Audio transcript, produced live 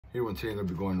Here one today I'm going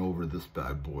to be going over this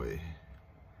bad boy,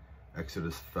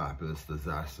 Exodus Fabulous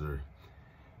Disaster.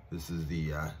 This is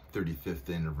the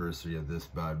 35th anniversary of this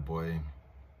bad boy.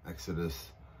 Exodus,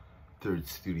 third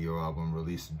studio album,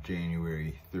 released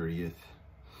January 30th,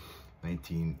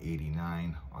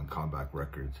 1989 on Combat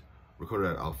Records.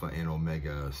 Recorded at Alpha and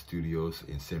Omega Studios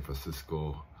in San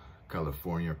Francisco,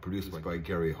 California. Produced by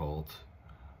Gary Holt,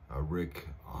 Rick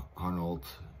Hunolt,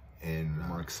 and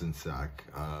Mark Sinsak.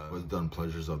 Was done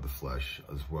Pleasures of the Flesh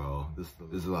as well. This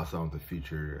is the last album to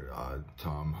feature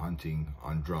Tom Hunting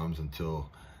on drums until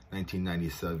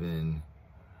 1997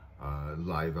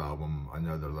 live album,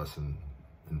 Another Lesson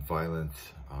in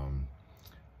Violence.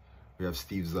 We have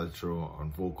Steve Zetro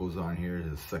on vocals on here,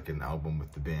 his second album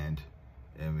with the band,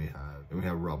 and we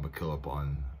have Rob McKillop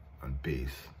on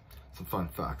bass. Some fun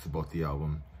facts about the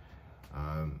album.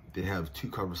 They have two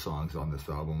cover songs on this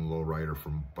album, Lowrider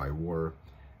by War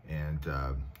and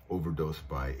Overdose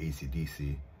by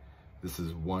AC/DC. This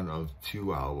is one of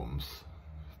two albums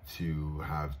to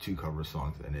have two cover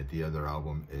songs in it. The other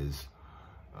album is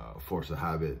Force of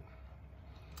Habit.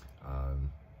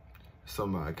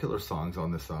 Some killer songs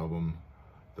on this album.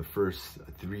 The first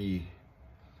three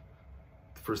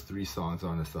songs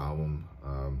on this album,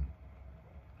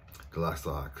 Glass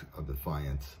Lock of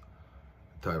Defiance,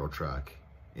 title track,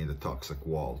 and the Toxic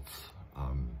Waltz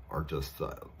are just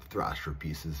thrasher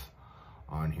pieces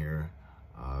on here.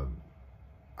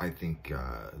 I think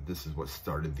this is what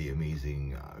started the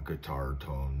amazing guitar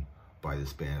tone by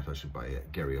this band, especially by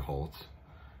Gary Holt.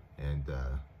 And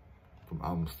from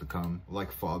albums to come,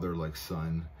 Like Father, Like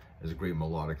Son is a great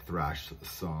melodic thrash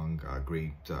song,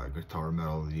 great guitar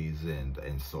melodies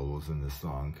and solos in this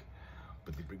song.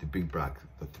 But they bring back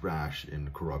the thrash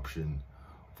and Corruption,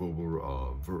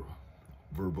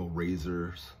 Verbal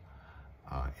Razors,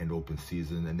 and Open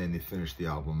Season. And then they finish the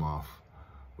album off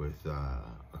with a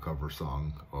cover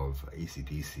song of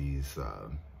AC/DC's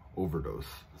Overdose.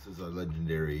 This is a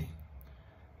legendary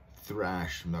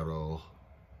thrash metal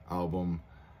album.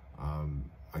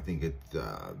 I think it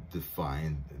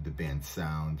defined the band's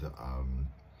sound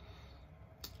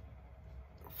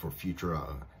for future.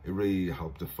 It really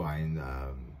helped define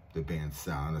the band's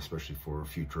sound, especially for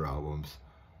future albums.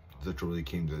 Zetro really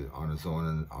came on his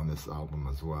own on this album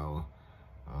as well.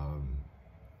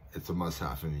 It's a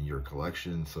must-have in your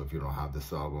collection, so if you don't have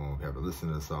this album, if you haven't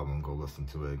listened to this album, go listen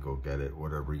to it, go get it,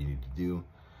 whatever you need to do.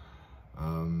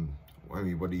 I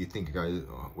mean, what do you think, guys?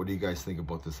 What do you guys think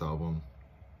about this album?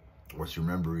 What's your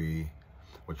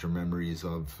memories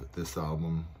of this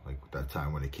album, like that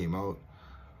time when it came out?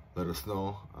 Let us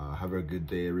know. Have a good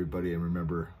day, everybody, and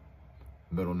remember,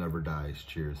 metal never dies.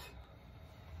 Cheers.